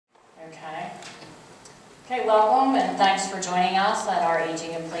Okay, welcome and thanks for joining us at our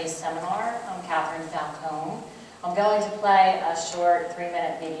Aging in Place seminar. I'm Katherine Falcone. I'm going to play a short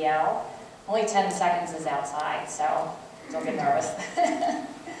 3-minute video. Only 10 seconds is outside, so don't get nervous.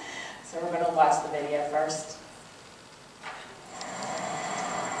 So we're going to watch the video first.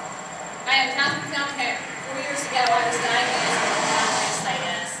 Hi, I'm Katherine Falcone. 4 years ago, I was diagnosed with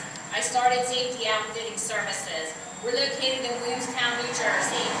myositis. I started Safety Outfitting Services. We're located in Williamstown, New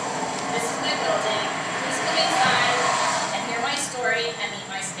Jersey. This is my building. Please come inside and hear my story and meet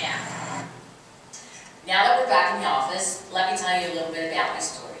my staff. Now that we're back in the office, let me tell you a little bit about my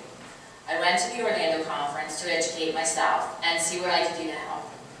story. I went to the Orlando conference to educate myself and see what I could do to help.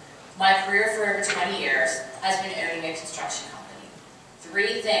 My career for over 20 years has been owning a construction company.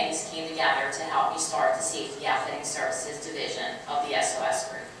 3 things came together to help me start the Safety Outfitting Services division of the SOS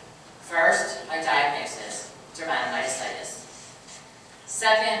Group. First, my diagnosis, myositis.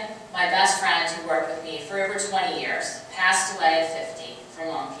 Second, my best friend who worked with me for over 20 years passed away at 50 from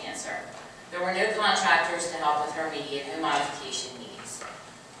lung cancer. There were no contractors to help with her immediate home modification needs.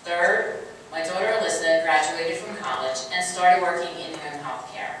 Third, my daughter Alyssa graduated from college and started working in home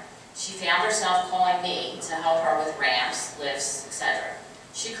health care. She found herself calling me to help her with ramps, lifts, etc.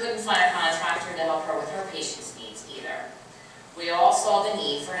 She couldn't find a contractor to help her with her patients' needs either. We all saw the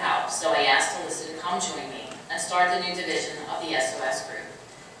need for help, so I asked Alyssa to come join me and start the new division of the SOS Group,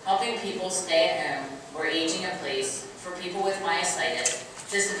 helping people stay at home or aging in place for people with myositis,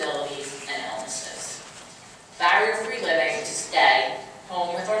 disabilities, and illnesses. Barrier-free living to stay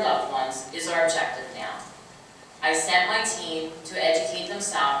home with our loved ones is our objective now. I sent my team to educate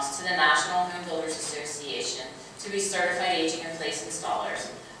themselves to the National Home Builders Association to be certified aging in place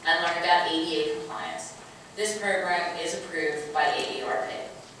installers and learn about ADA compliance. This program is approved by AARP.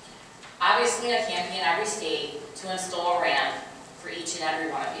 Obviously, I can't be in every state to install a ramp for each and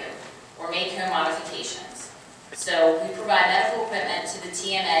every one of you, or make home modifications. So we provide medical equipment to the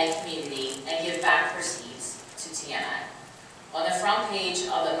TMA community and give back proceeds to TMA. On the front page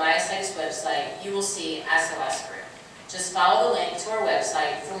of the Myositis website, you will see SOS Group. Just follow the link to our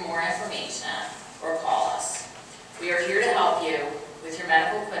website for more information or call us. We are here to help you with your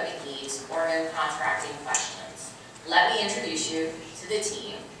medical equipment needs or home contracting questions. Let me introduce you to the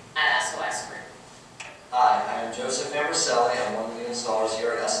team at SOS Group. Hi, I am Joseph Amberselli. I'm one of the installers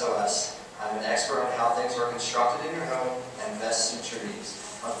here at SOS. I'm an expert on how things are constructed in your home and best suit your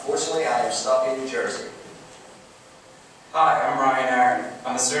needs. Unfortunately, I am stuck in New Jersey. Hi, I'm Ryan Aaron.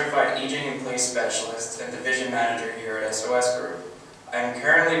 I'm a certified aging in place specialist and division manager here at SOS Group. I am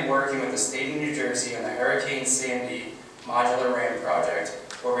currently working with the state of New Jersey on the Hurricane Sandy modular ramp project,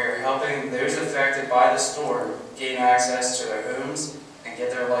 where we are helping those affected by the storm gain access to their homes and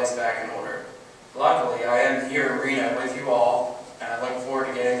get their lives back in order. Luckily, I am here in Reno with you all, and I look forward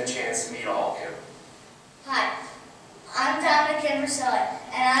to getting the chance to meet all of you. Hi, I'm Dominic Amberselli,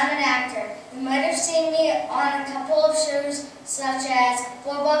 and I'm an actor. You might have seen me on a couple of shows such as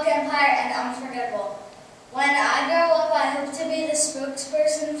Boardwalk Empire and Unforgettable. When I grow up, I hope to be the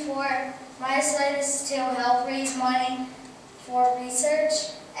spokesperson for myositis to help raise money for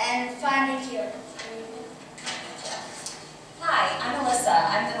research and find a cure. Hi, I'm Alyssa.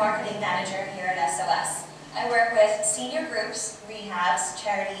 I'm the marketing manager here at SOS. I work with senior groups, rehabs,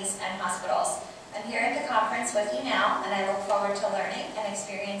 charities, and hospitals. I'm here at the conference with you now, and I look forward to learning and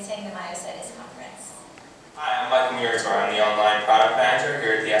experiencing the Myositis Conference. Hi, I'm Michael Murator. I'm the online product manager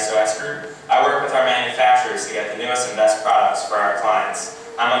here at the SOS Group. I work with our manufacturers to get the newest and best products for our clients.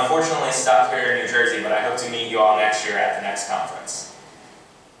 I'm unfortunately stuck here in New Jersey, but I hope to meet you all next year at the next conference.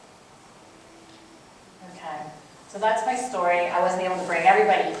 Okay, so that's my story. I wasn't able to bring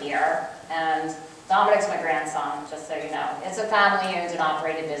everybody here, and Dominic's my grandson, just so you know. It's a family-owned and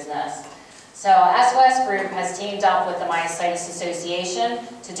operated business. So SOS Group has teamed up with the Myositis Association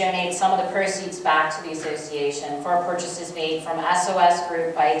to donate some of the proceeds back to the association for purchases made from SOS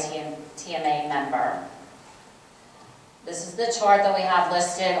Group by a TMA member. This is the chart that we have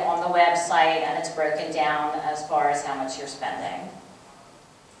listed on the website, and it's broken down as far as how much you're spending.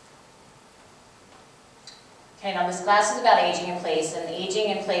 Okay, now this class is about aging in place, and aging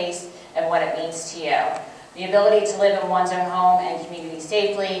in place and what it means to you. The ability to live in one's own home and community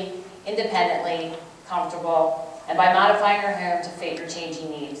safely, independently, comfortable, and by modifying your home to fit your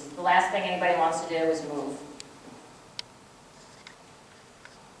changing needs. The last thing anybody wants to do is move.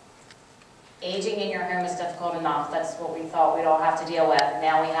 Aging in your home is difficult enough. That's what we thought we'd all have to deal with.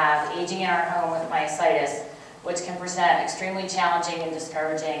 Now we have aging in our home with myositis, which can present extremely challenging and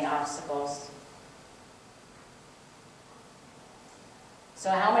discouraging obstacles. So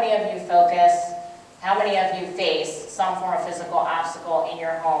how many of you how many of you face some form of physical obstacle in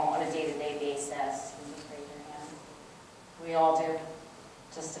your home on a day-to-day basis? Can you just raise We all do,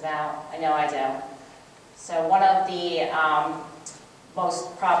 just about. I know I do. So one of the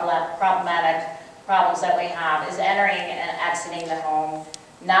most problematic problems that we have is entering and exiting the home.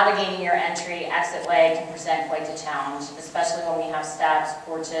 Navigating your entry-exit way can present quite a challenge, especially when we have steps,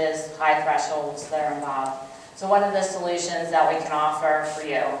 porches, high thresholds that are involved. So one of the solutions that we can offer for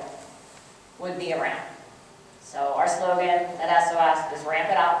you would be a ramp. So our slogan at SOS is ramp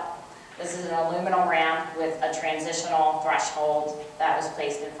it up. This is an aluminum ramp with a transitional threshold that was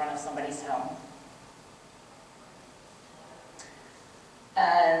placed in front of somebody's home.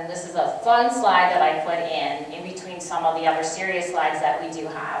 And this is a fun slide that I put in between some of the other serious slides that we do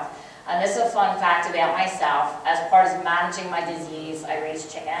have. And this is a fun fact about myself. As part of managing my disease, I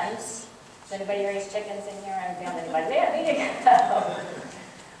raise chickens. Does anybody raise chickens in here? I haven't found anybody. Yeah, me to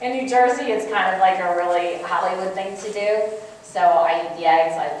go. In New Jersey, it's kind of like a really Hollywood thing to do. So I eat the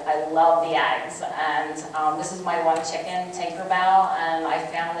eggs. I love the eggs. And this is my one chicken, Tinkerbell, and I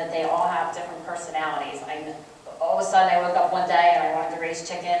found that they all have different personalities. All of a sudden, I woke up one day and I wanted to raise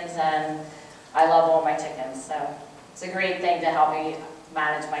chickens, and I love all my chickens. So it's a great thing to help me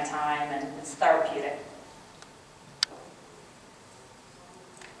manage my time, and it's therapeutic.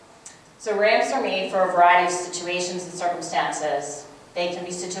 So ramps are made for a variety of situations and circumstances. They can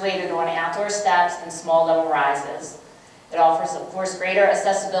be situated on outdoor steps and small level rises. It offers, of course, greater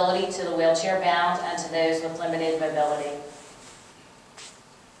accessibility to the wheelchair-bound and to those with limited mobility.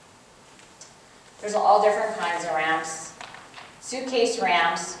 There's all different kinds of ramps. Suitcase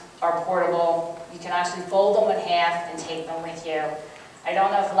ramps are portable. You can actually fold them in half and take them with you. I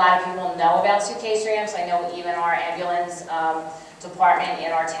don't know if a lot of people know about suitcase ramps. I know even our ambulance department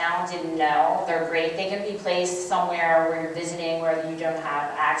in our town didn't know. They're great. They can be placed somewhere where you're visiting where you don't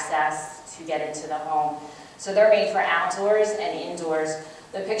have access to get into the home. So they're made for outdoors and indoors.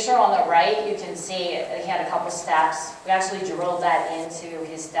 The picture on the right, you can see he had a couple steps. We actually drilled that into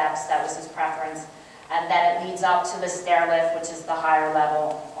his steps. That was his preference. And then it leads up to the stair lift, which is the higher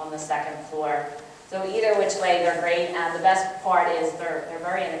level on the second floor. So either which way, they're great. And the best part is they're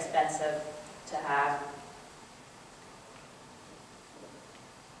very inexpensive to have.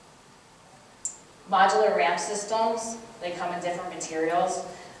 Modular ramp systems, they come in different materials.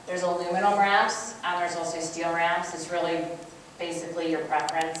 There's aluminum ramps, and there's also steel ramps. It's really basically your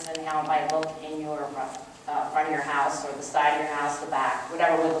preference and how it might look in your front of your house or the side of your house, the back,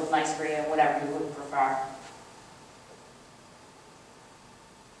 whatever would look nice for you, whatever you would prefer.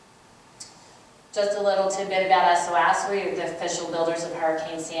 Just a little tidbit about SOS. We are the official builders of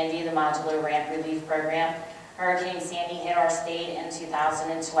Hurricane Sandy, the modular ramp relief program. Hurricane Sandy hit our state in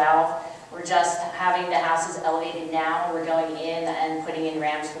 2012. We're just having the houses elevated now. We're going in and putting in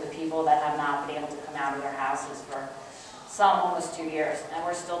ramps for the people that have not been able to come out of their houses for some almost 2 years, and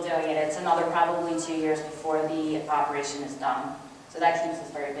we're still doing it. It's another probably 2 years before the operation is done. So that keeps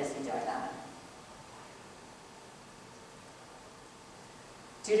us very busy doing that.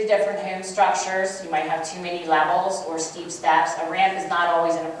 Due to different home structures, you might have too many levels or steep steps. A ramp is not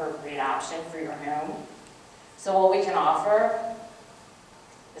always an appropriate option for your home. So what we can offer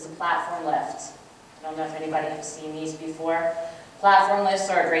is a platform lift. I don't know if anybody has seen these before. Platform lifts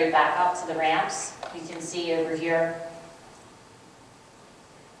are a great backup to the ramps. You can see over here,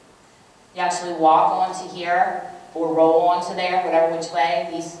 you actually walk onto here or roll onto there, whatever which way.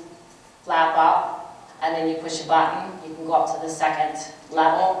 These flap up, and then you push a button. You can go up to the second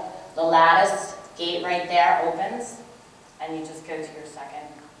level. The lattice gate right there opens, and you just go to your second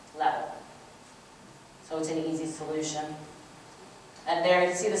level. So it's an easy solution. And there you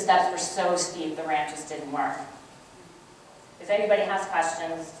can see the steps were so steep, the ramp just didn't work. If anybody has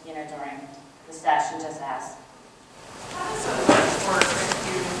questions, during the session, just ask. How does it work if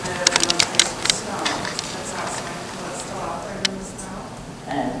you live in a place with snow? That's outside, but it's still out there in the snow?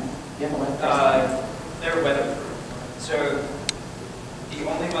 And you have a lift? They're weatherproof. So the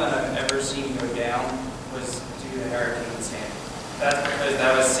only one I've ever seen go down was due to Hurricane Sandy. That's because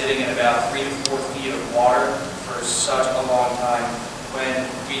that was sitting at about 3 to 4 feet of water for such a long time. When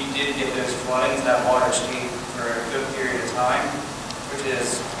we did get those floodings, that water stayed for a good period of time, which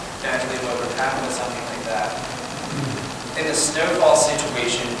is naturally what would happen with something like that. In the snowfall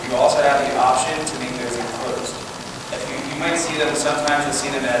situation, you also have the option to make those enclosed. You might see them, sometimes you'll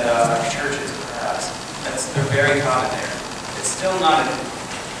see them at churches perhaps. They're very common there. It's still not,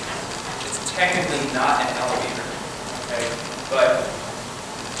 it's technically not an elevator, okay? But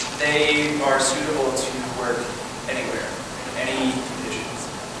they are suitable to work anywhere, in any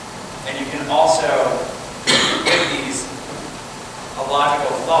conditions. And you can also give these a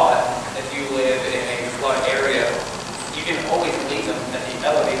logical thought. If you live in a flood area, you can always leave them at the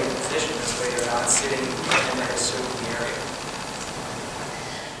elevated position. This way they're not sitting in their soaking area.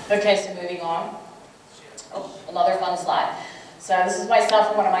 Okay, so moving on. Oh, another fun slide. So this is myself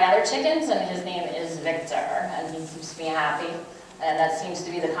and one of my other chickens, and his name is Victor, and he keeps me happy. And that seems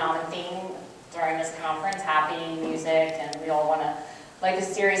to be the common theme during this conference, happy music, and we all want to, life is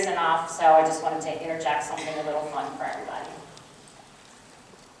serious enough, so I just wanted to interject something a little fun for everybody.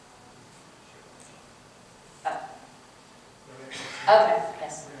 Okay,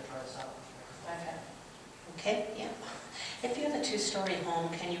 yes. Okay. Okay, yeah. If you have a two-story home,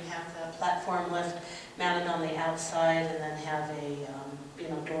 can you have the platform lift mounted on the outside and then have a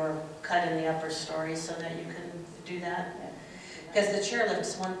door cut in the upper story so that you can do that? Because the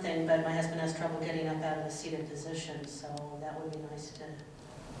chairlift's one thing, but my husband has trouble getting up out of the seated position, so that would be nice to.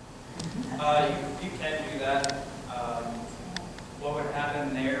 You can do that. What would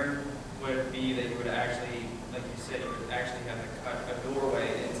happen there would be that you would actually, like you said, you would actually have to cut a doorway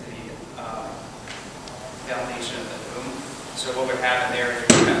into the foundation of the boom. So what would happen there is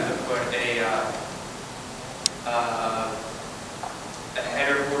you would have to put a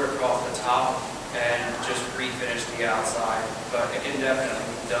header board across the top and just refinish the outside. But it can definitely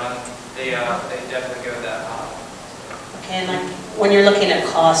be done. They definitely go that high. Okay, and like when you're looking at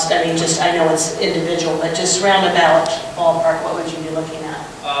cost, I mean, I know it's individual, but just roundabout ballpark, what would you be looking at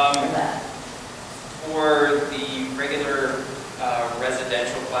for that? For the regular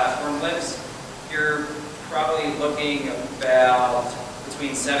residential platform lifts, you're probably looking about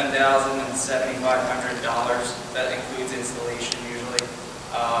between $7,000 and $7,500. That includes installation usually.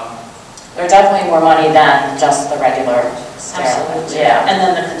 They're definitely more money than just the regular stair. Absolutely. Yeah. And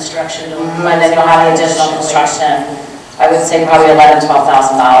then the construction. And then you'll have the additional construction. I would say probably $11,000 to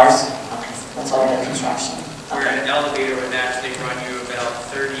 $12,000. Okay. That's all the construction. Where an elevator would naturally run you about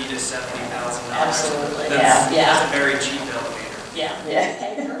 $30,000 to $70,000. Absolutely. That's Yeah. a very cheap elevator. Yeah.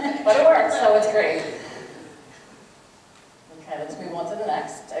 Yeah. But it works, so it's great. Okay, let's move on to the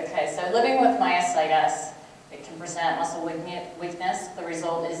next. Okay, so living with myositis, it can present muscle weakness. The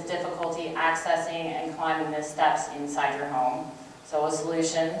result is difficulty accessing and climbing the steps inside your home. So with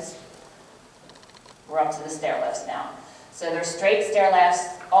solutions, we're up to the stair lifts now. So there's straight stair lifts.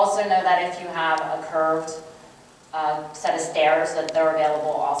 Also know that if you have a curved set of stairs, that they're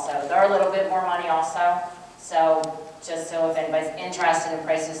available also. They're a little bit more money also. So just so if anybody's interested in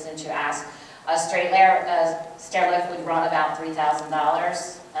prices, since you asked, a straight stair lift would run about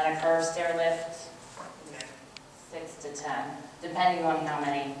 $3,000, and a curved stair lift, 6 to 10, depending on how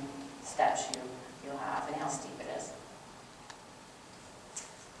many steps you'll have and how steep it is.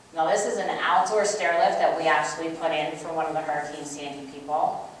 Now this is an outdoor stair lift that we actually put in for one of the Hurricane Sandy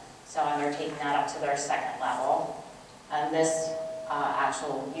people. So and they're taking that up to their second level. And this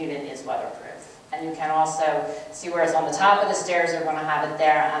actual unit is weatherproof. And you can also see where it's on the top of the stairs, they're going to have it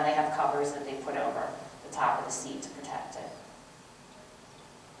there, and they have covers that they put over the top of the seat to protect it.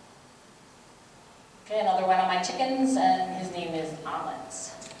 Okay, another one of my chickens, and his name is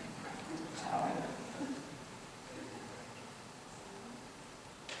Almonds.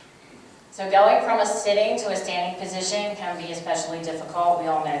 So going from a sitting to a standing position can be especially difficult, we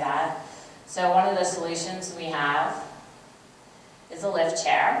all know that. So one of the solutions we have is a lift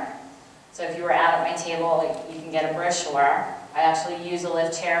chair. So if you were out at my table, you can get a brochure. I actually use a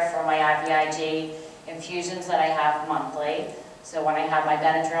lift chair for my IVIG infusions that I have monthly. So when I have my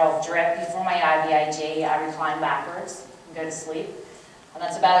Benadryl drip before my IVIG, I recline backwards and go to sleep. And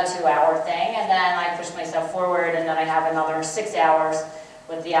that's about a 2-hour thing. And then I push myself forward, and then I have another 6 hours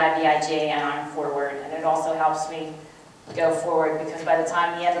with the IVIG, and I'm forward. And it also helps me go forward, because by the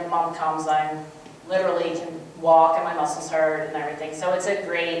time the end of the month comes, I'm literally can walk and my muscles hurt and everything. So it's a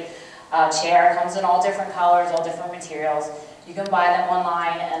great chair. It comes in all different colors, all different materials. You can buy them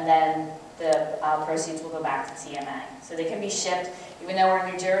online, and then the proceeds will go back to TMA. So they can be shipped, even though we're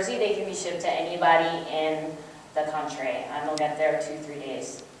in New Jersey, they can be shipped to anybody in the country, and they'll get there 2-3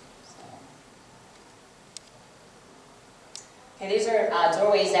 days. Okay, these are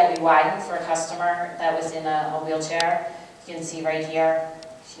doorways that we widened for a customer that was in a wheelchair. You can see right here,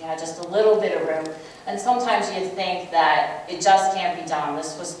 she had just a little bit of room. And sometimes you think that it just can't be done.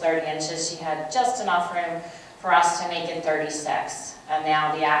 This was 30 inches. She had just enough room for us to make it 36. And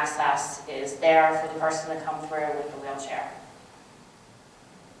now the access is there for the person to come through with the wheelchair.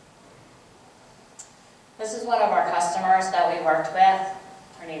 This is one of our customers that we worked with.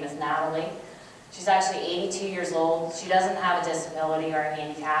 Her name is Natalie. She's actually 82 years old. She doesn't have a disability or a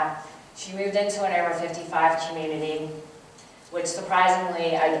handicap. She moved into an over 55 community, which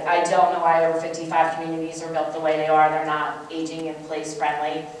surprisingly, I don't know why over 55 communities are built the way they are. They're not aging in place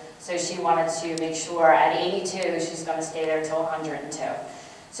friendly. So she wanted to make sure at 82, she's going to stay there till 102.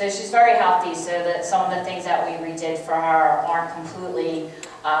 So she's very healthy, so that some of the things that we redid for her aren't completely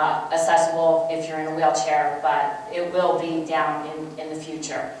accessible if you're in a wheelchair, but it will be down in the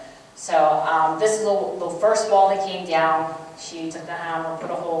future. So this is the first wall that came down. She took the hammer,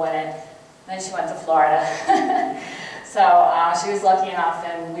 put a hole in it, then she went to Florida. So she was lucky enough,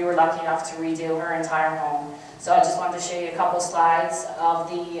 and we were lucky enough to redo her entire home. So I just wanted to show you a couple slides of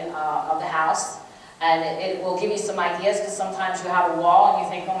the house, and it will give you some ideas, because sometimes you have a wall and you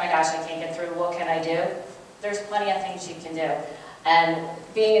think, oh my gosh, I can't get through, what can I do? There's plenty of things you can do. And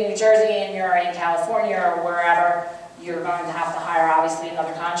being in New Jersey and you're in California or wherever, you're going to have to hire obviously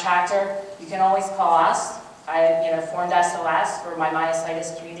another contractor. You can always call us. I formed SOS for my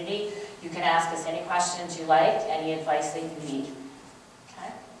myositis community. You can ask us any questions you like, any advice that you need.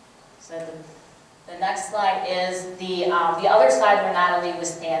 Okay? So the next slide is the other side where Natalie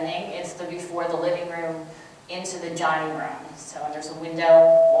was standing. It's the before the living room into the dining room. So there's a window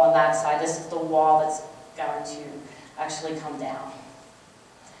on that side. This is the wall that's going to actually come down.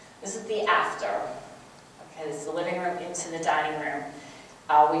 This is the after. Okay, this is the living room into the dining room.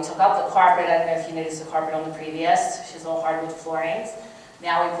 We took up the carpet. I don't know if you noticed the carpet on the previous. She's all hardwood floorings.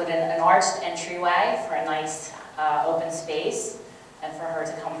 Now we put in an arched entryway for a nice open space and for her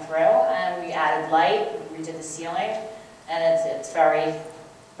to come through. And we added light, we redid the ceiling, and it's very,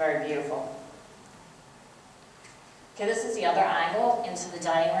 very beautiful. Okay, this is the other angle into the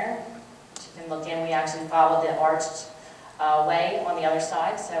dining room. You can look in. We actually followed the arched way on the other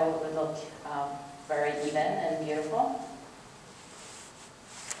side, so it would look very even and beautiful.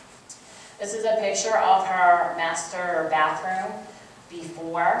 This is a picture of her master bathroom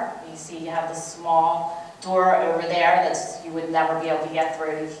before. You see you have this small door over there that you would never be able to get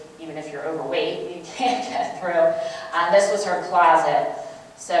through, even if you're overweight, you can't get through. This was her closet.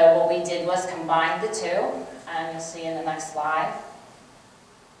 So what we did was combine the two, and you'll see in the next slide,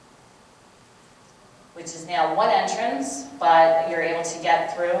 which is now one entrance, but you're able to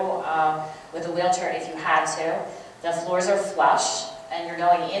get through with a wheelchair if you had to. The floors are flush, and you're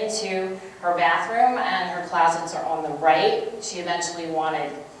going into her bathroom, and her closets are on the right. She eventually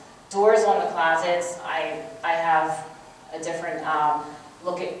wanted doors on the closets. I have a different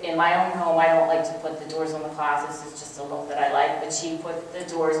look in my own home. I don't like to put the doors on the closets. It's just a look that I like, but she put the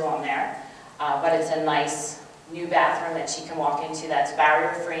doors on there. But it's a nice new bathroom that she can walk into that's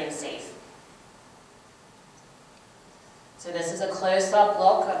barrier-free and safe. So this is a close-up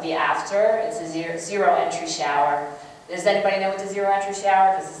look of the after. It's a zero entry shower. Does anybody know what the zero entry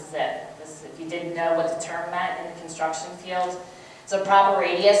shower? Because this is it. If you didn't know what the term meant in the construction field, it's a proper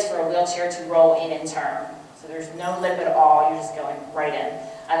radius for a wheelchair to roll in and turn. So there's no lip at all. You're just going right in.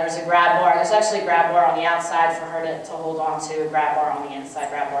 And there's a grab bar. There's actually a grab bar on the outside for her to hold on to. A grab bar on the inside.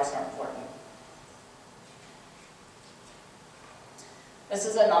 Grab bars are important. This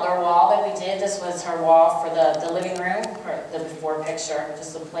is another wall that we did. This was her wall for the living room, or the before picture,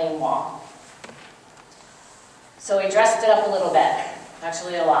 just a plain wall. So we dressed it up a little bit,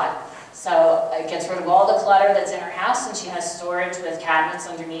 actually a lot. So it gets rid of all the clutter that's in her house, and she has storage with cabinets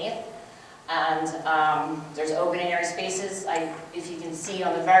underneath. And there's open air spaces. If you can see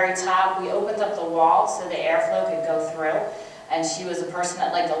on the very top, we opened up the wall so the airflow could go through. And she was a person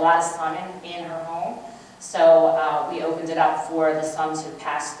that liked a lot of sun in her home. So we opened it up for the sun to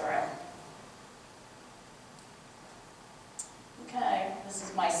pass through. Okay, this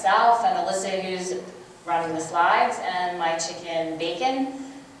is myself and Alyssa, who's running the slides, and my chicken Bacon.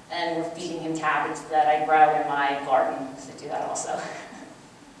 And we're feeding him cabbage that I grow in my garden, because I do that also.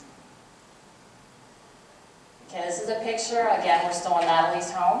 Okay, this is a picture. Again, we're still in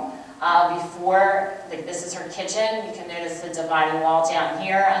Natalie's home. This is her kitchen. You can notice the dividing wall down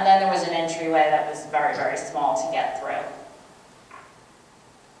here, and then there was an entryway that was very, very small to get through.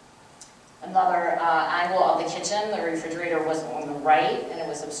 Another angle of the kitchen, the refrigerator was on the right, and it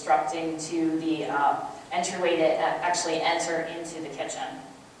was obstructing to the entryway to actually enter into the kitchen.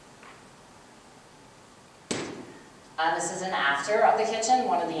 This is an after of the kitchen,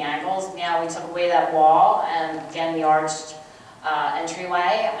 one of the angles. Now we took away that wall, and again the arched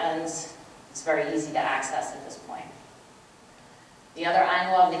entryway, and it's very easy to access at this point. The other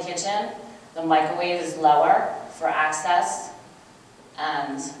angle of the kitchen, the microwave is lower for access,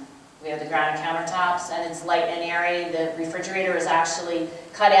 and we have the granite countertops, and it's light and airy. The refrigerator is actually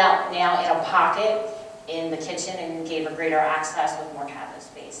cut out now in a pocket in the kitchen and gave her greater access with more cabinet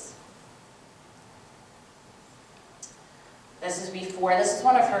space. This is before. This is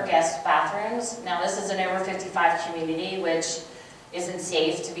one of her guest bathrooms. Now this is an over 55 community, which isn't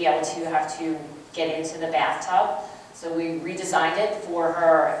safe to be able to have to get into the bathtub. So we redesigned it for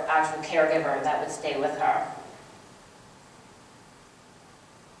her actual caregiver that would stay with her.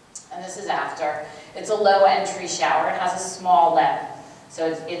 And this is after. It's a low entry shower. It has a small lip.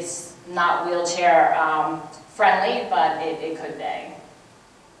 So it's not wheelchair friendly, but it could be.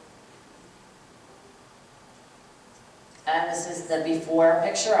 And this is the before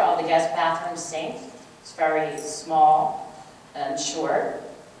picture of the guest bathroom sink. It's very small and short.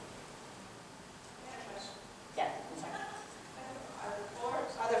 Yeah, I'm sorry.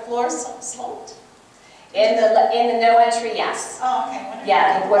 Are the floors sloped? In the no entry, yes. Oh, okay.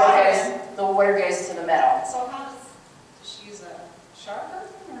 Yeah, the water goes to the middle. So how does she use a sharper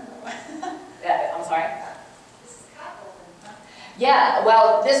or what? Yeah, I'm sorry. This is copper, huh? Yeah,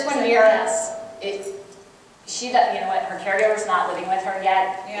 well, this one here, Yes. she does, you know what, her caregiver's not living with her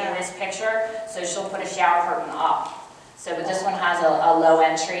yet Yeah. in this picture, so she'll put a shower curtain up. So, but this one has a low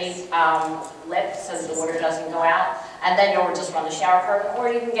entry lip so that the water doesn't go out. And then you'll just run the shower curtain,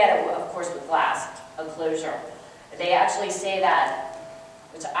 or you can get it, of course, with glass, a closure. They actually say that,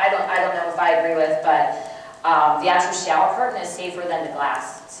 which I don't know if I agree with, but the actual shower curtain is safer than the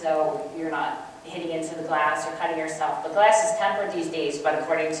glass. So you're not hitting into the glass or cutting yourself. The glass is tempered these days, but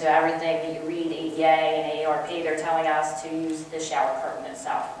according to everything that you read, ADA and AARP, they're telling us to use the shower curtain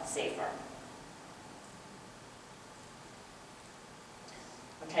itself. It's safer.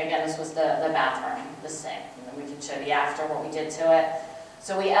 Okay, again, this was the bathroom, the sink. And then we can show the after, what we did to it.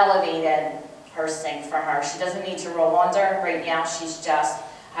 So we elevated her sink for her. She doesn't need to roll under. Right now, she's just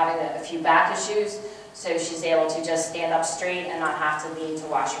having a few back issues. So she's able to just stand up straight and not have to lean to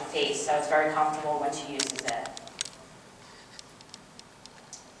wash her face. So it's very comfortable when she uses it.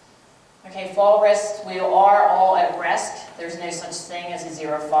 Okay, fall risk. We are all at risk. There's no such thing as a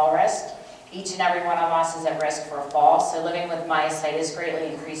zero fall risk. Each and every one of us is at risk for a fall. So living with myositis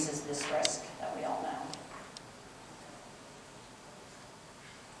greatly increases this risk that we all know.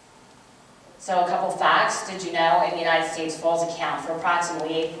 So a couple facts. Did you know in the United States, falls account for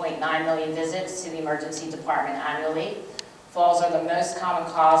approximately 8.9 million visits to the emergency department annually? Falls are the most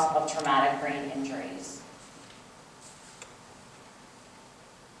common cause of traumatic brain injuries.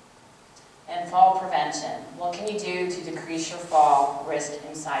 And fall prevention. What can you do to decrease your fall risk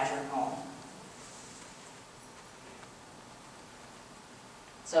inside your home?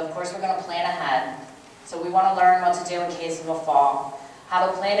 So of course we're going to plan ahead. So we want to learn what to do in case of a fall. Have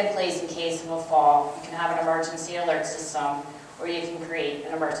a plan in place in case of a fall. You can have an emergency alert system, or you can create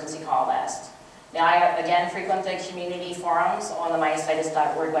an emergency call list. Now I, again, frequent the community forums on the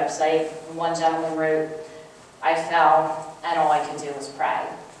myositis.org website. One gentleman wrote, "I fell and all I could do was pray."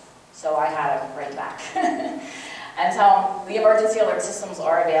 So I had to write back. And so the emergency alert systems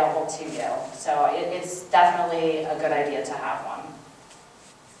are available to you. So it's definitely a good idea to have one.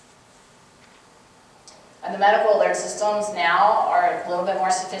 And the medical alert systems now are a little bit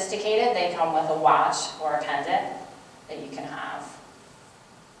more sophisticated. They come with a watch or a pendant that you can have.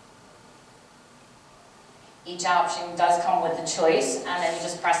 Each option does come with a choice, and then you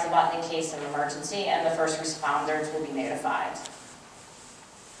just press the button in case of emergency, and the first responders will be notified.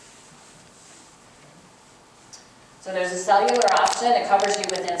 So there's a cellular option. It covers you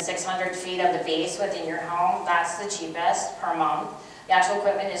within 600 feet of the base within your home. That's the cheapest per month. The actual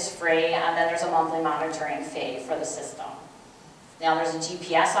equipment is free, and then there's a monthly monitoring fee for the system. Now there's a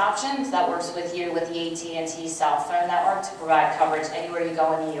GPS option that works with you with the AT&T cell phone network to provide coverage anywhere you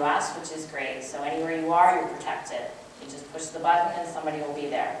go in the U.S., which is great. So anywhere you are, you're protected. You just push the button and somebody will be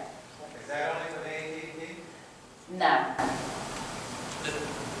there. Is that only with AT&T? No.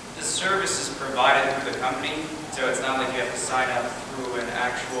 The service is provided through the company, so it's not like you have to sign up through an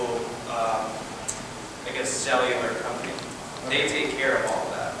actual, I guess, cellular company. They take care of all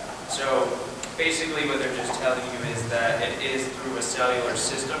of that. So basically what they're just telling you is that it is through a cellular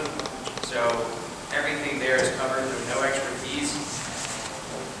system. So everything there is covered with no extra fees.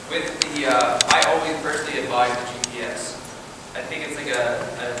 With the, I always personally advise the GPS. I think it's like a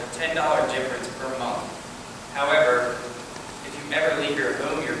 $10 difference per month. However, if you ever leave your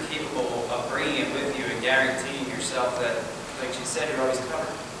home, you're capable of bringing it with you and guaranteeing yourself that, like she said, you're always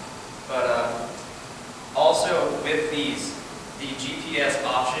covered. But also with these, the GPS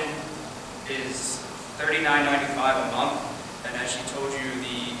option is $39.95 a month, and as she told you,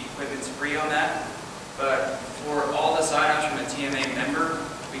 the equipment's free on that. But for all the sign-ups from a TMA member,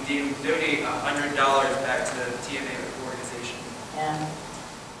 we donate $100 back to the TMA organization. Yeah.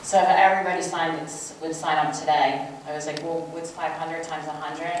 So if everybody would sign up today, I was like, well, what's 500 times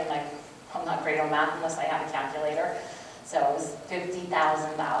 100? And like, I'm not great on math unless I have a calculator. So it was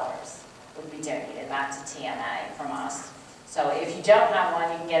 $50,000 would be donated back to TMA from us. So if you don't have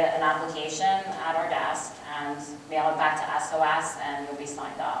one, you can get an application at our desk and mail it back to SOS, and you'll be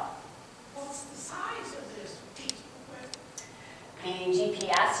signed up. What's the size of this piece of equipment? The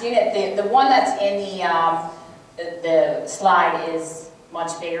GPS unit, the one that's in the slide is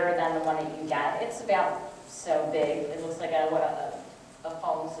much bigger than the one that you get. It's about so big. It looks like a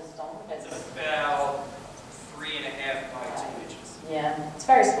phone system. It's about 3.5 by 2 inches. Yeah, it's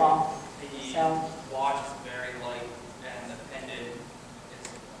very small. The So. watch is very light, and the pendant is a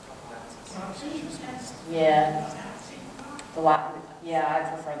couple ounces. Yeah. The watch. Yeah,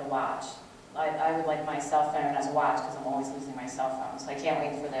 I prefer the watch. I would like my cell phone as a watch because I'm always losing my cell phone. So I can't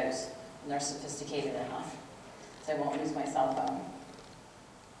wait for those when they're sophisticated enough. So I won't lose my cell phone.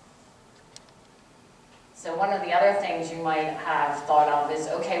 So one of the other things you might have thought of is,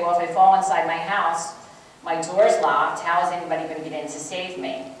 okay, well, if I fall inside my house, my door's locked, how is anybody going to get in to save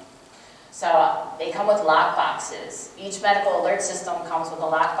me? So they come with lock boxes. Each medical alert system comes with a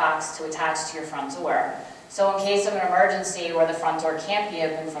lock box to attach to your front door. So in case of an emergency where the front door can't be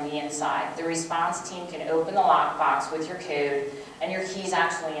opened from the inside, the response team can open the lock box with your code and your key's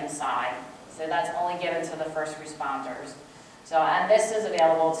actually inside. So that's only given to the first responders. So, and this is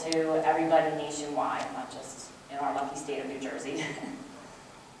available to everybody nationwide, not just in our lucky state of New Jersey.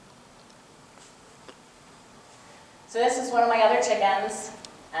 So this is one of my other chickens,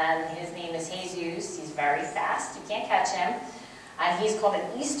 and his name is Jesus. He's very fast, you can't catch him. And he's called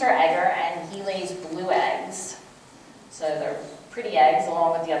an Easter egger, and he lays blue eggs. So they're pretty eggs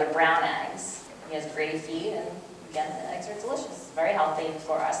along with the other brown eggs. He has gray feet, and again, the eggs are delicious, very healthy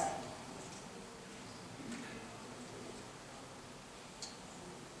for us.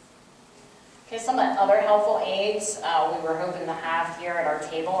 Okay, some other helpful aids we were hoping to have here at our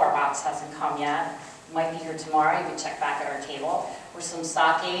table. Our box hasn't come yet. It might be here tomorrow. You can check back at our table. Were some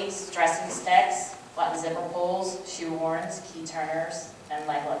sock aids, dressing sticks, button zipper pulls, shoe horns, key turners, and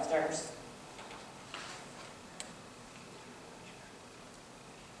leg lifters.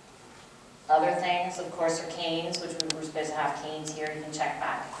 Other things, of course, are canes, which we were supposed to have canes here. You can check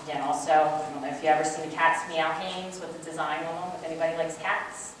back again. Also, I don't know if you've ever seen cat's meow canes with the design on them. If anybody likes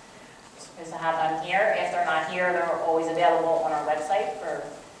cats, we're supposed to have them here. If they're not here, they're always available on our website for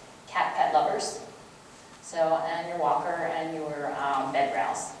cat pet lovers. So, and your walker and your bed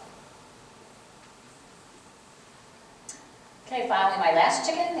rails. Okay, finally, my last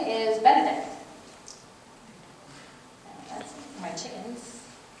chicken is Benedict. That's my chickens.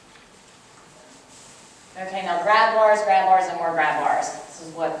 Okay, now grab bars, and more grab bars. This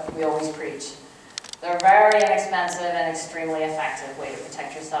is what we always preach. They're a very inexpensive and extremely effective way to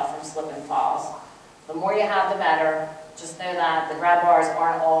protect yourself from slip and falls. The more you have, the better. Just know that the grab bars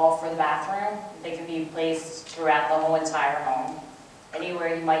aren't all for the bathroom. They can be placed throughout the whole entire home.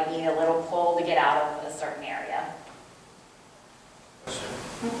 Anywhere you might need a little pull to get out of a certain area. Question.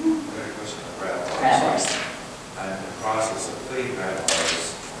 I got a question on grab bars. Grab bars. I'm in the process of putting grab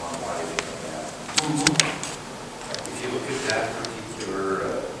bars on my If you look at that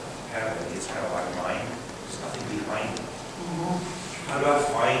particular pattern, it's kind of like mine. There's nothing behind it. How do I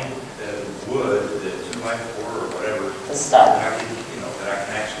find the wood, the 2x4 or whatever, The stud. that I can, that I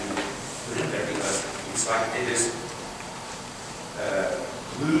can actually put in there? Because it's like they just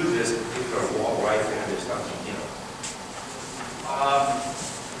glue this particular wall right there. There's nothing,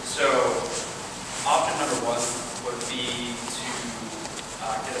 So, option number one would be to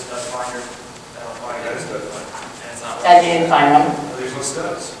get a stud finder. That'll find That it. is stud finder. And it's not That you didn't find them. Oh, there's no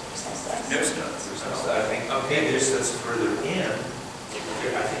studs. No studs. There's no studs. I think, okay, there's studs further in.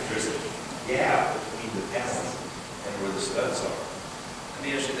 I think there's a gap between the panel and where the studs are. Let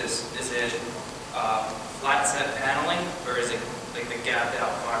me ask you this. Is it flat set paneling, or is it like the gapped out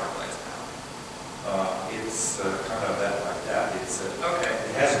fiberglass paneling? It's kind of like that. It's Okay.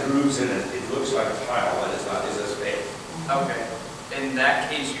 It has grooves in it. It looks like a tile, but it's not. It's as fake. Okay. In that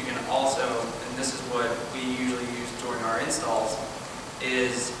case, you can also, and this is what we usually use during our installs,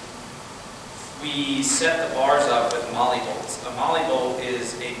 is we set the bars up with molly bolts. A molly bolt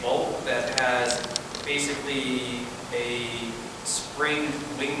is a bolt that has basically a spring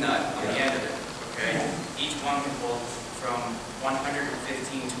wing nut on the end of it. Okay. Each one can hold from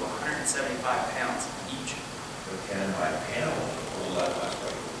 115 to 175 pounds each. But can my panel hold that much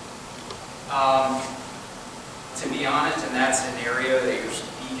weight? To be honest, in that scenario that you're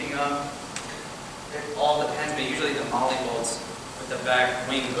speaking of, it all depends, but usually the molly bolts with the back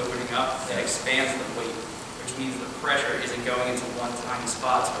wing opening up, it expands the weight, which means the pressure isn't going into one tiny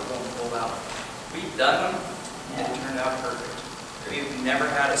spot, so it won't pull out. We've done them, and it turned out perfect. We've never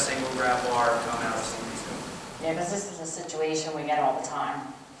had a single grab bar come out of somebody's home. Yeah, because this is a situation we get all the time.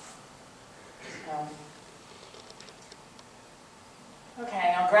 So.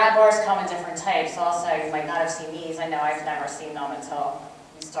 Okay, now grab bars come in different types also. You might not have seen these. I know I've never seen them until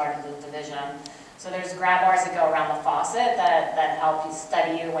we started the division. So there's grab bars that go around the faucet that help you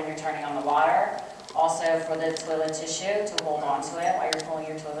steady you when you're turning on the water. Also for the toilet tissue, to hold on to it while you're pulling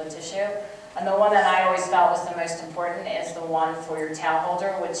your toilet tissue. And the one that I always felt was the most important is the one for your towel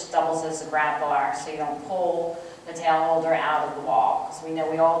holder, which doubles as a grab bar, so you don't pull the towel holder out of the wall. Because we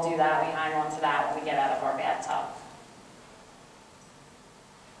know we all do that, we hang on to that when we get out of our bathtub.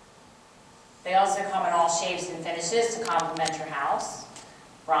 They also come in all shapes and finishes to complement your house.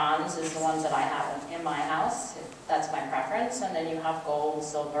 Bronze is the ones that I have in my house, if that's my preference. And then you have gold,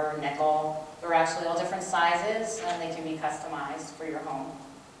 silver, nickel. They're actually all different sizes, and they can be customized for your home.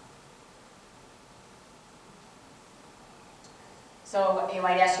 So you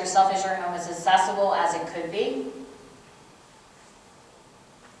might ask yourself, is your home as accessible as it could be?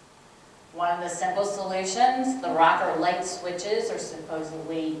 One of the simple solutions, the rocker light switches are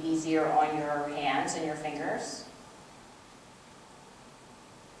supposedly easier on your hands and your fingers.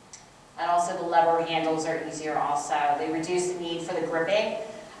 And also the lever handles are easier also. They reduce the need for the gripping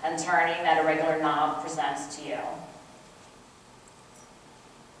and turning that a regular knob presents to you.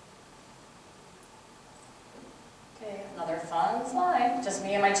 Okay, another fun slide. Just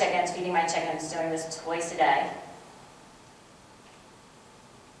me and my chickens, feeding my chickens, doing this twice a day.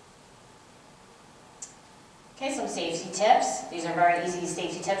 Okay, some safety tips. These are very easy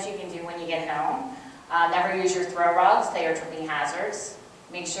safety tips you can do when you get home. Never use your throw rugs, they are tripping hazards.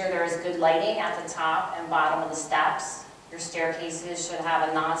 Make sure there is good lighting at the top and bottom of the steps. Your staircases should have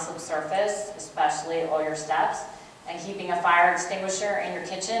a non-slip surface, especially all your steps. And keeping a fire extinguisher in your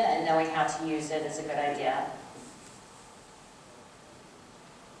kitchen and knowing how to use it is a good idea.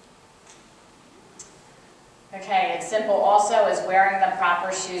 Okay, it's simple also is wearing the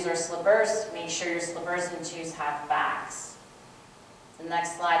proper shoes or slippers. Make sure your slippers and shoes have backs. The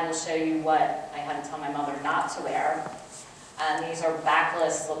next slide will show you what I had to tell my mother not to wear. And these are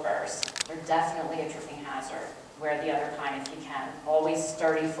backless slippers. They're definitely a tripping hazard. Wear the other kind if you can. Always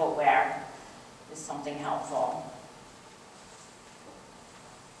sturdy footwear is something helpful.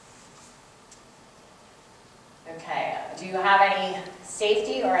 Okay, do you have any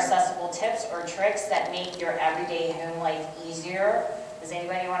safety or accessible tips or tricks that make your everyday home life easier? Does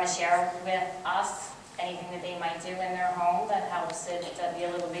anybody want to share with us anything that they might do in their home that helps it to be a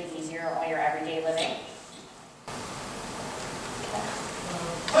little bit easier on your everyday living?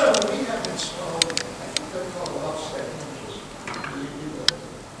 We have installed, I think they're called offset hinges.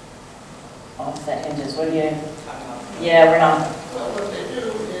 Offset hinges, what do you? Yeah, we're not. Well, what they do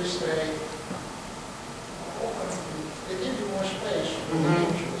is they give you more space for the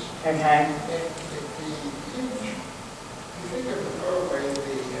hinges. Okay. The hinge, you think of the doorway,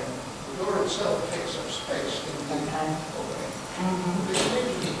 the door itself takes up space in the opening. The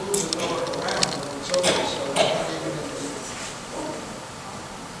hinges move the door around when it's open, so it's not even in the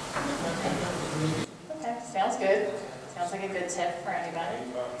Okay, sounds good. Sounds like a good tip for anybody. Are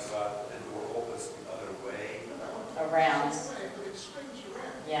you talking about the door opens the other way? Around. But it swings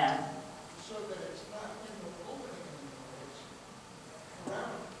around. Yeah. So that it's not in the opening anymore, it's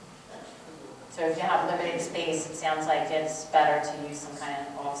around. So if you have limited space, it sounds like it's better to use some kind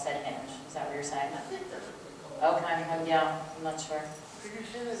of offset hinge. Is that what you're saying? I think that's what they call it. Okay, yeah, I'm not sure.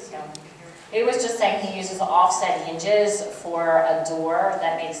 So, it was just saying he uses offset hinges for a door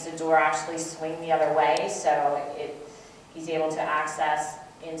that makes the door actually swing the other way, so he's able to access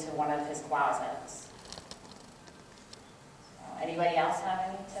into one of his closets. So, anybody else have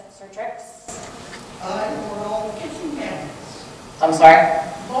any tips or tricks? Lowered all the kitchen cabinets. I'm sorry?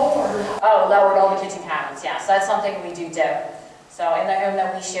 Lowered. Oh, lowered all the kitchen cabinets, yeah, so that's something we do. So in the home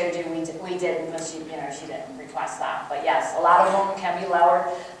that we showed you, we did, because she didn't request that. But yes, a lot of them can be lowered.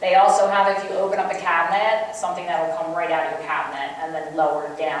 They also have, if you open up a cabinet, something that will come right out of your cabinet and then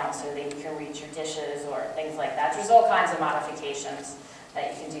lower down so that you can reach your dishes or things like that. There's all kinds of modifications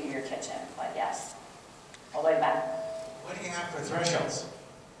that you can do to your kitchen, but yes. All the way back. What do you have for thresholds?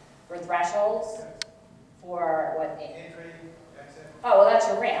 For thresholds? For what? Entry, exit? Oh, well, that's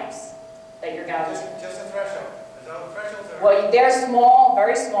your ramps that you're going to. Just a threshold. Well, they're small,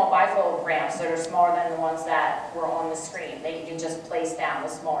 very small bifold ramps that are smaller than the ones that were on the screen that you can just place down, the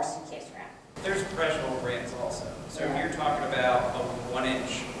smaller suitcase ramp. There's threshold ramps also. So if you're talking about a 1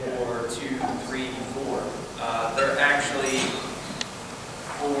 inch or 2, 3, 4, they're actually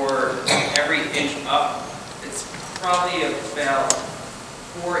for every inch up, it's probably about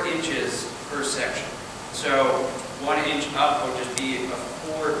 4 inches per section. So 1 inch up would just be a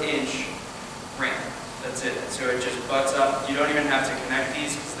 4-inch ramp. That's it. So it just butts up. You don't even have to connect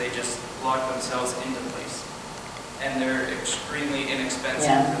these because they just lock themselves into place. And they're extremely inexpensive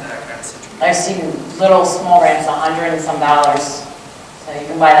for that kind of situation. I've seen little small ramps, $100 and some. So you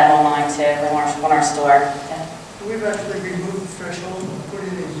can buy them online too, on our store. Yeah. We've actually removed the threshold and put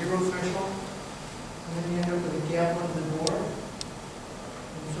in a zero threshold.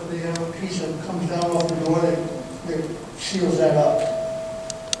 piece that comes down off the door that seals that up.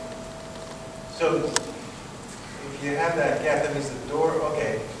 So if you have that gap, that means the door,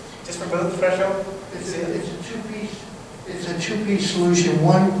 okay, just remove the threshold? It's a two-piece solution.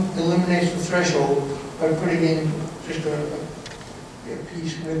 One eliminates the threshold by putting in just a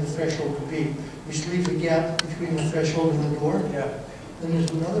piece where the threshold could be, which leaves a gap between the threshold and the door. Yeah. Then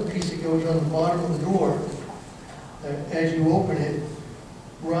there's another piece that goes on the bottom of the door that, as you open it,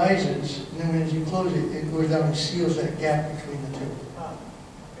 rises, and then as you close it, it goes down and seals that gap between the two.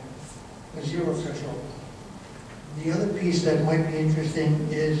 A zero threshold. The other piece that might be interesting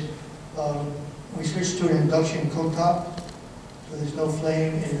is we switched to an induction cooktop, so there's no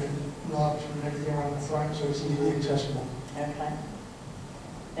flame and the knobs and everything around the front, so it's easily accessible. Okay.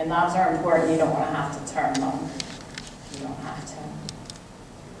 And knobs are important, you don't want to have to turn them. You don't have to.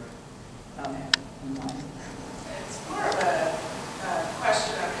 Okay. It's more of a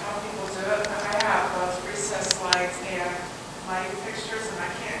question of how people do it. I have those recessed lights and light fixtures, and I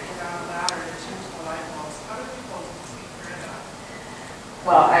can't get on a ladder to change the light bulbs. How do people take care of that?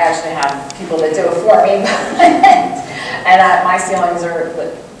 Well, I actually have people that do it for me, and my ceilings are,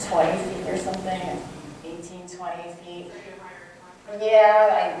 what, 20 feet or something, 18, 20 feet.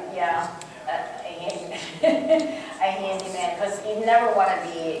 Yeah, a handyman, because you never want to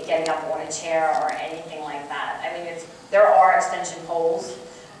be getting up on a chair or anything like that. I mean, there are extension poles,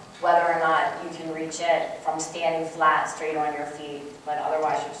 whether or not you can reach it from standing flat straight on your feet, but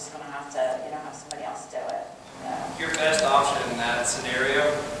otherwise you're just going to have to, have somebody else do it. Yeah. Your best option in that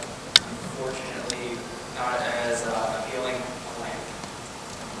scenario, unfortunately, not as appealing.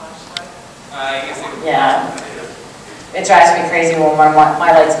 Yeah. It drives me crazy when my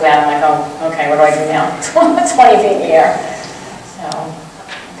lights go out. I'm like, oh, okay, what do I do now? 20 feet in the air. So,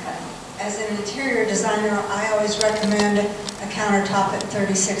 okay. As an interior designer, I always recommend a countertop at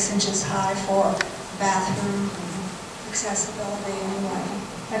 36 inches high for bathroom accessibility anyway.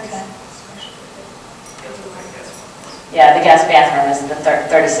 Okay. Yeah, the guest bathroom is the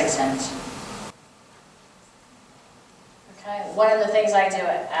 36 inch. Okay. One of the things I do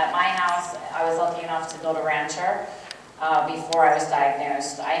at my house, I was lucky enough to build a rancher before I was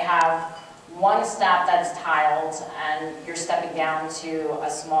diagnosed. I have one step that's tiled, and you're stepping down to a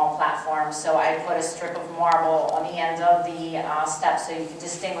small platform. So I put a strip of marble on the end of the steps so you can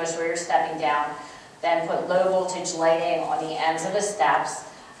distinguish where you're stepping down. Then put low voltage lighting on the ends of the steps,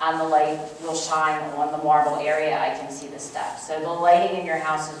 and the light will shine on the marble area. I can see the steps. So the lighting in your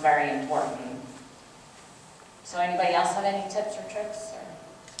house is very important. So anybody else have any tips or tricks or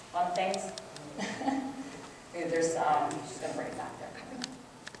fun things? There's, she's going to bring it back there.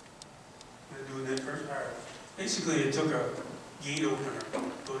 I'm doing that first part. Basically, it took a gate opener,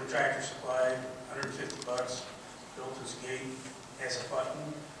 go to Tractor Supply, $150, built this gate, has a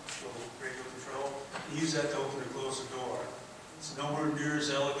button, so radio control. You use that to open and close the door. It's nowhere near as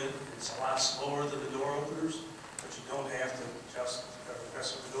elegant, it's a lot slower than the door openers, but you don't have to adjust the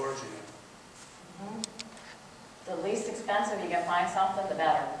rest of the door jam. The least expensive you can find something, the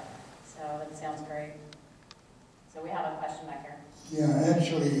better. So that sounds great. So we have a question back here. Yeah,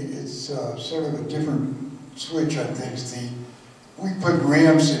 actually, it's sort of a different switch on things. We put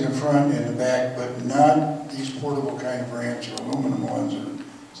ramps in the front and the back, but not these portable kind of ramps, or aluminum ones, or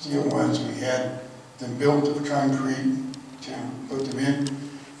steel ones. We had them built of concrete to put them in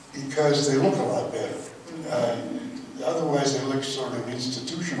because they look a lot better. Otherwise, they look sort of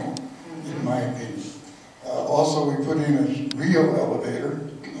institutional, in my opinion. Also, we put in a real elevator,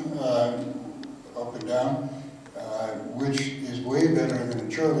 up and down, which is way better than a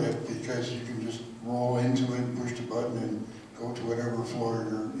chairlift because you can just roll into it, push the button, and go to whatever floor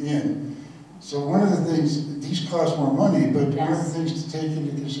you're in. So one of the things, these cost more money, but one of the things to take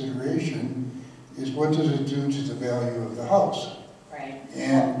into consideration is what does it do to the value of the house? Right.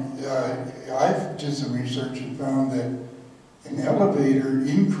 And I've did some research and found that an elevator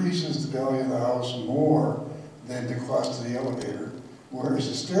increases the value of the house more than the cost of the elevator, whereas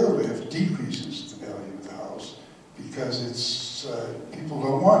a stair lift decreases the value of the house because it's people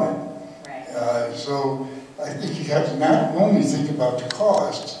don't want it. Right. So I think you have to not only think about the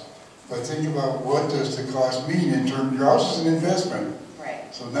cost, but think about what does the cost mean in terms. Your house is an investment.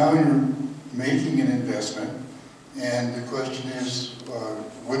 Right. So now you're making an investment, and the question is,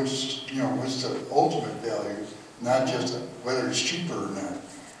 what's the ultimate value, not just whether it's cheaper or not.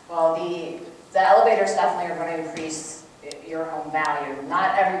 Well, the elevators definitely are going to increase your home value.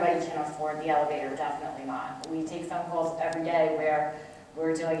 Not everybody can afford the elevator, definitely not. We take phone calls every day where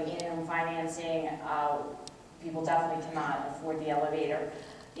we're doing in-home financing. People definitely cannot afford the elevator.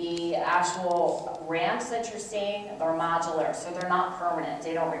 The actual ramps that you're seeing, they're modular, so they're not permanent.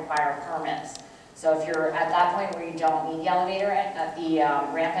 They don't require permits. So if you're at that point where you don't need the elevator at the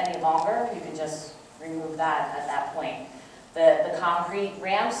ramp any longer, you can just remove that at that point. The concrete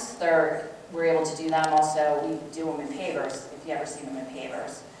ramps, we're able to do them also. We do them in pavers, if you ever seen them in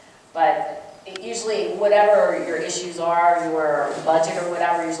pavers. But usually, whatever your issues are, your budget or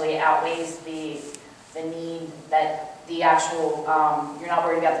whatever usually outweighs the need that the actual, you're not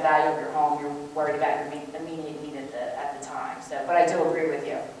worried about the value of your home, you're worried about your immediate need at the time. So, but I do agree with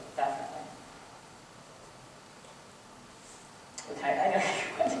you, definitely. Okay, I know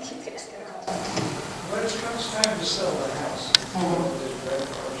you want to keep asking questions. When it comes time to sell the house, this red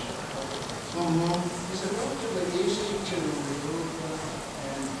portion, is it relatively easy to remove them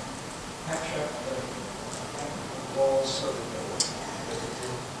and patch up the walls so that they won't?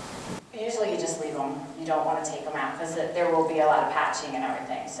 Usually you just leave them. You don't want to take them out because there will be a lot of patching and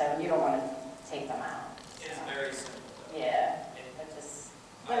everything, so you don't want to take them out. It's very simple. Yeah, but just,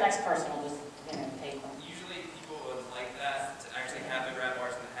 the next person will just, take them. Usually people would like that, to actually have the grab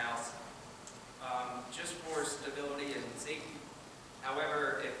bars in the house, just for stability and safety.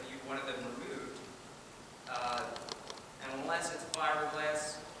 However, if you wanted them removed, and unless it's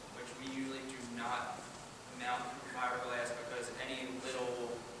fiberglass, which we usually do not mount fiberglass because any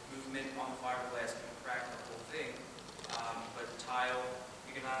little movement on the fiberglass can crack the whole thing. But tile,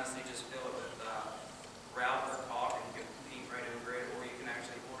 you can honestly just fill it with grout or caulk and you can paint right over it, or you can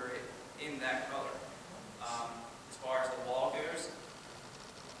actually order it in that color. As far as the wall goes,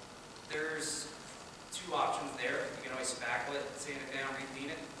 there's two options there. You can always spackle it, sand it down,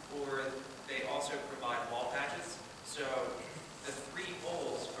 repaint it, or they also provide wall patches. So the three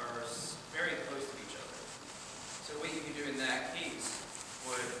holes are very close to each other. So what you can do in that case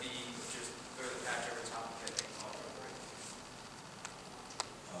would be just throw the patch over top of it and paint all over it.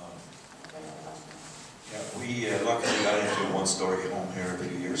 Yeah, we luckily got into a one-story home here a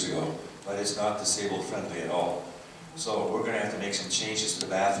few years ago, but it's not disabled friendly at all. So we're going to have to make some changes to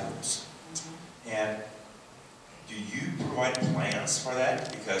the bathrooms. And do you provide plans for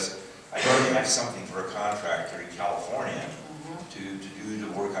that? Because I already have something for a contractor in California to do the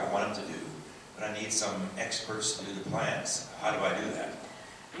work I want him to do, but I need some experts to do the plans. How do I do that?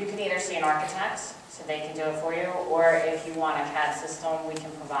 You can either see an architect, so they can do it for you, or if you want a CAD system, we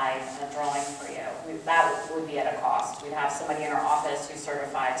can provide a drawing for you. That would be at a cost. We'd have somebody in our office who's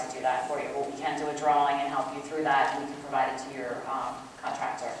certified to do that for you. But we can do a drawing and help you through that, and we can provide it to your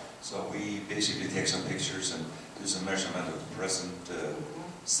contractor. So we basically take some pictures and do some measurement of the present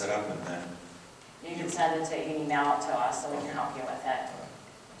setup, and then you can send it to, you can email it to us, so we can help you with it.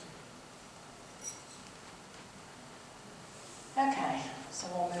 Okay, so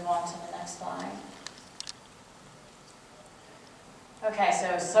we'll move on to the next slide. Okay, so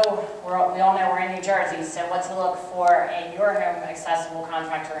we all know we're in New Jersey, so what to look for in your home accessible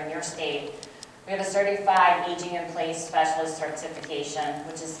contractor in your state. We have a certified aging in place specialist certification,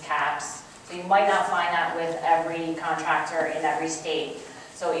 which is CAPS. So you might not find that with every contractor in every state.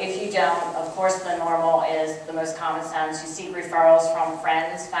 So if you don't, of course the normal is the most common sense. You seek referrals from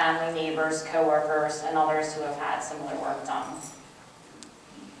friends, family, neighbors, coworkers, and others who have had similar work done.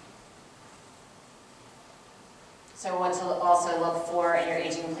 So what to also look for in your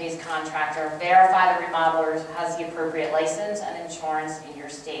aging in place contractor, verify the remodeler has the appropriate license and insurance in your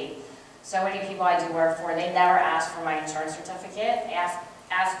state. So many people I do work for, they never ask for my insurance certificate.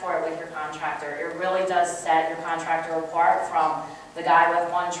 Ask for it with your contractor. It really does set your contractor apart from the guy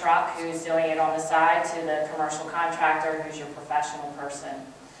with one truck who's doing it on the side to the commercial contractor who's your professional person.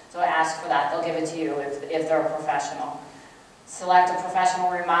 So ask for that. They'll give it to you if they're a professional. Select a professional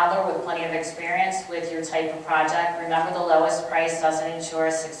remodeler with plenty of experience with your type of project. Remember, the lowest price doesn't ensure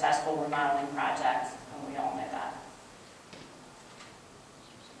a successful remodeling project, and we all know that.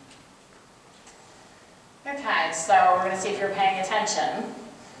 Okay, so we're going to see if you're paying attention.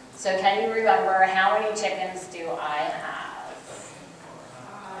 So can you remember how many chickens do I have?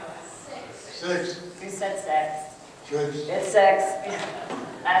 6. Who said 6? 6. It's 6.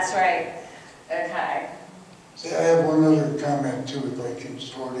 That's right. Okay. See, I have one other comment too, if I can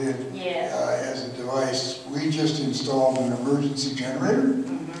throw it in. Yeah. As a device, we just installed an emergency generator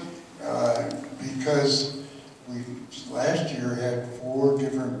because we last year had 4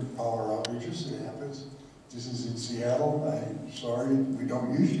 different power outages. It happens. This is in Seattle. I'm sorry, we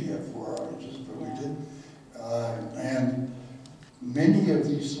don't usually have 4 outages, but we did. And many of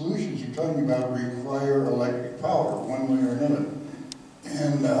these solutions you're talking about require electric power, one way or another.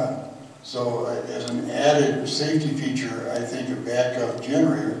 And so as an added safety feature, I think a backup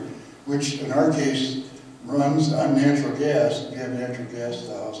generator, which in our case runs on natural gas. If you have natural gas at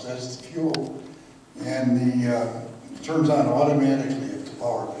the house, that's the fuel. And it turns on automatically if the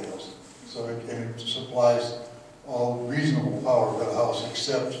power fails. So it supplies all reasonable power to the house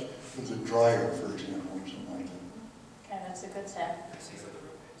except for the dryer, for example, or something like that. Okay, that's a good tip.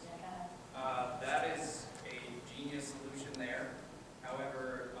 That is a genius solution there.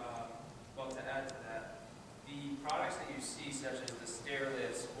 However, well, to add to that, the products that you see, such as the stair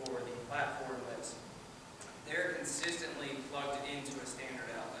lifts or the platform lifts, they're consistently plugged into a standard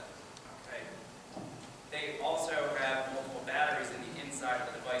outlet. Okay. They also have multiple batteries in the inside of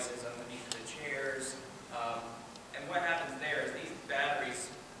the devices underneath the chairs. And what happens there is these batteries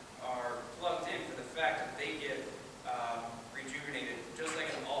are plugged in for the fact that they get rejuvenated just like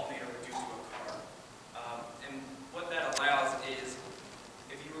an alternator would do to a car. And what that allows is,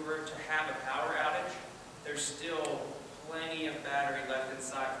 if you were to have a power outage, there's still plenty of battery left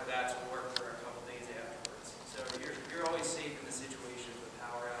inside for that to work for a couple days afterwards. So you're always safe in the situations with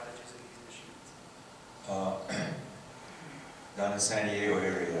power outages in these machines. Down in San Diego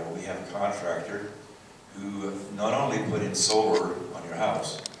area, we have a contractor who not only put in solar on your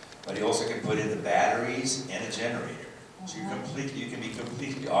house, but he also can put in the batteries and a generator. So you can be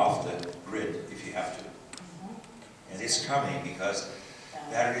completely off the grid if you have to. And it's coming because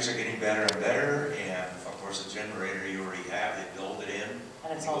batteries are getting better and better, and of course the generator you already have, they build it in,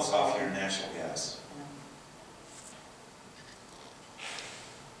 and it goes off your natural gas.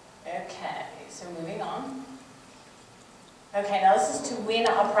 Okay, so moving on. Okay, now this is to win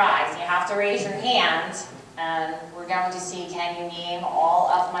a prize. You have to raise your hand, and we're going to see, can you name all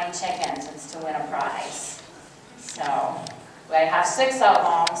of my chickens? It's to win a prize. So, I have 6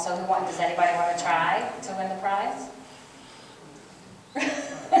 of them, so does anybody want to try to win the prize?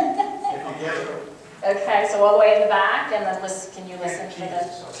 Okay, so all the way in the back, and then can you listen to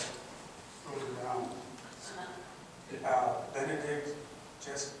this? Benedict,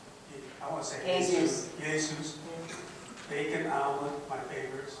 I want to say Jesus. Jesus. Bacon, omelet, my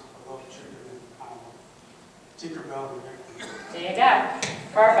favorites. I love chicken and omelet. Tinkerbell and everything. There you go.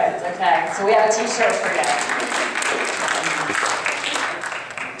 Perfect. Okay, so we have a t-shirt for you.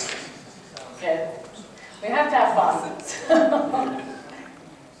 Good. We have to have fun.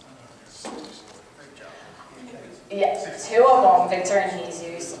 Yeah, 2 of them, Victor and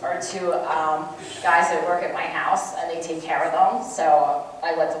Jesus, are 2 guys that work at my house, and they take care of them. So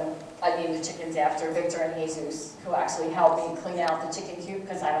I named the chickens after Victor and Jesus, who actually help me clean out the chicken coop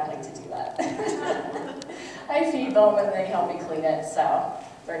because I don't like to do that. I feed them and they help me clean it, so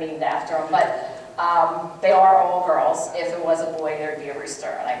they're named after them. But they are all girls. If it was a boy, there'd be a rooster.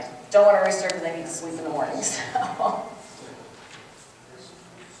 And I don't want a rooster because I need to sleep in the morning. So.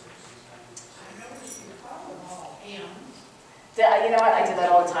 You know what? I do that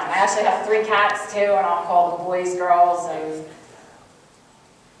all the time. I actually have 3 cats too, and I'll call them boys, girls,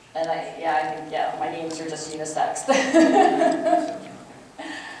 and I think my names are just unisex.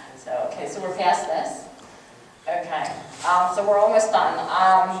 So we're past this. Okay, so we're almost done.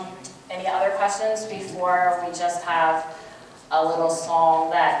 Any other questions before we just have a little song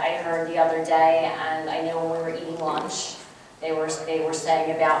that I heard the other day, and I know when we were eating lunch, they were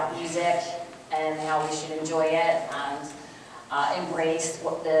saying about music and how we should enjoy it and embrace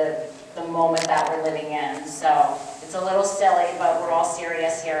the moment that we're living in. So it's a little silly, but we're all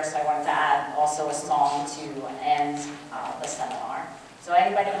serious here, so I wanted to add also a song to end the seminar. So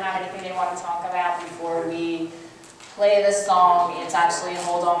anybody have anything they want to talk about before we play this song? It's actually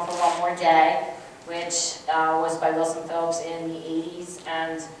Hold On For One More Day, which was by Wilson Phillips in the 80s,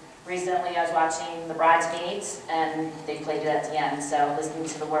 and recently I was watching The Bridesmaids, and they played it at the end, so listening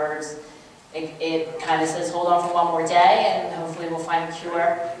to the words, it kind of says, hold on for one more day, and hopefully we'll find a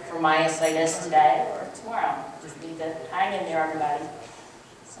cure for myositis today or tomorrow. Just need to hang in there, everybody.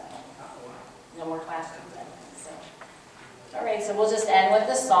 So, no more questions. So. All right, so we'll just end with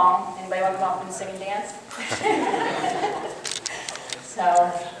this song. Anybody want to come up and sing and dance?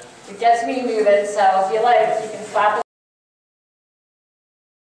 So, it gets me moving, so if you like, you can clap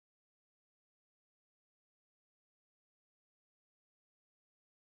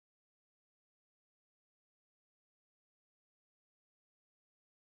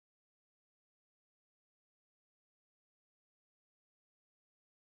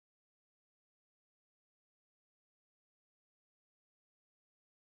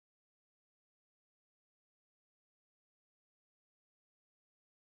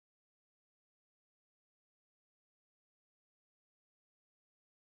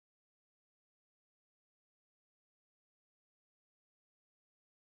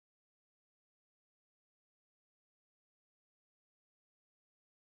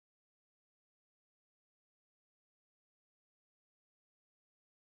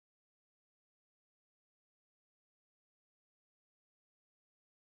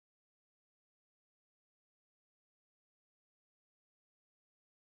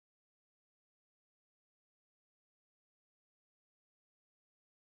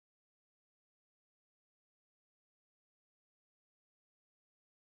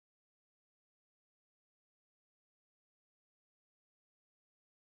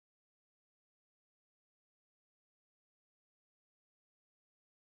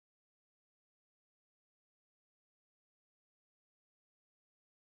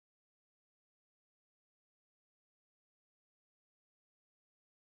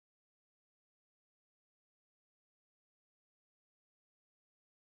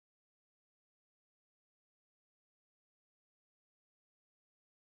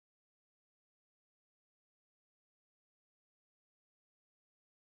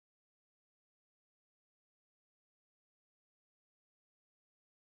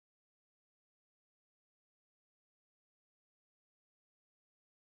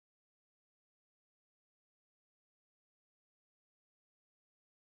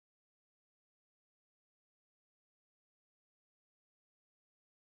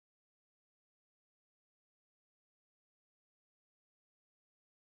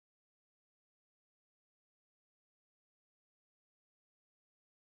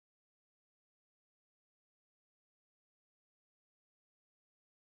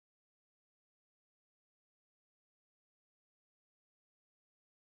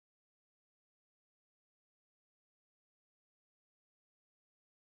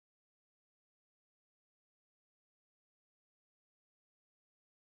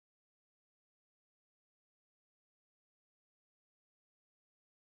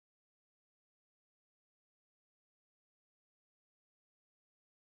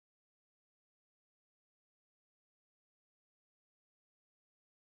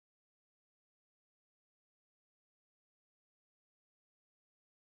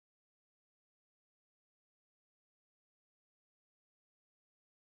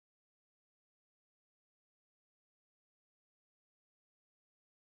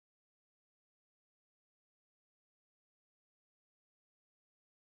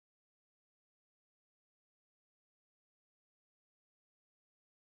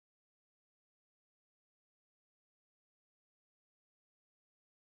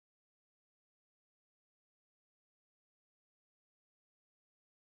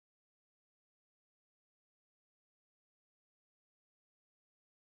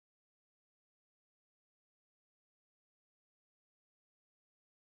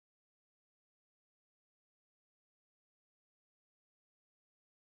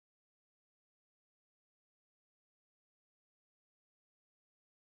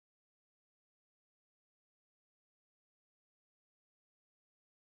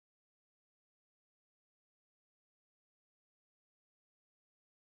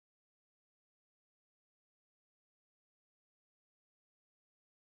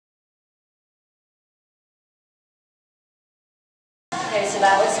Okay, so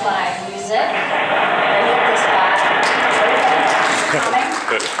that was my music. I hit this back. Everybody coming.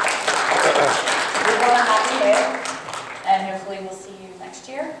 We're going to Happy New, and hopefully we'll see you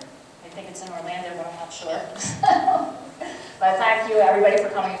next year. I think it's in Orlando, but I'm not sure. But thank you, everybody, for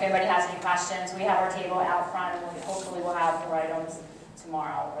coming. If anybody has any questions, we have our table out front, and hopefully we'll have more items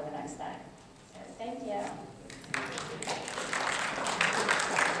tomorrow or the next day. Thank you.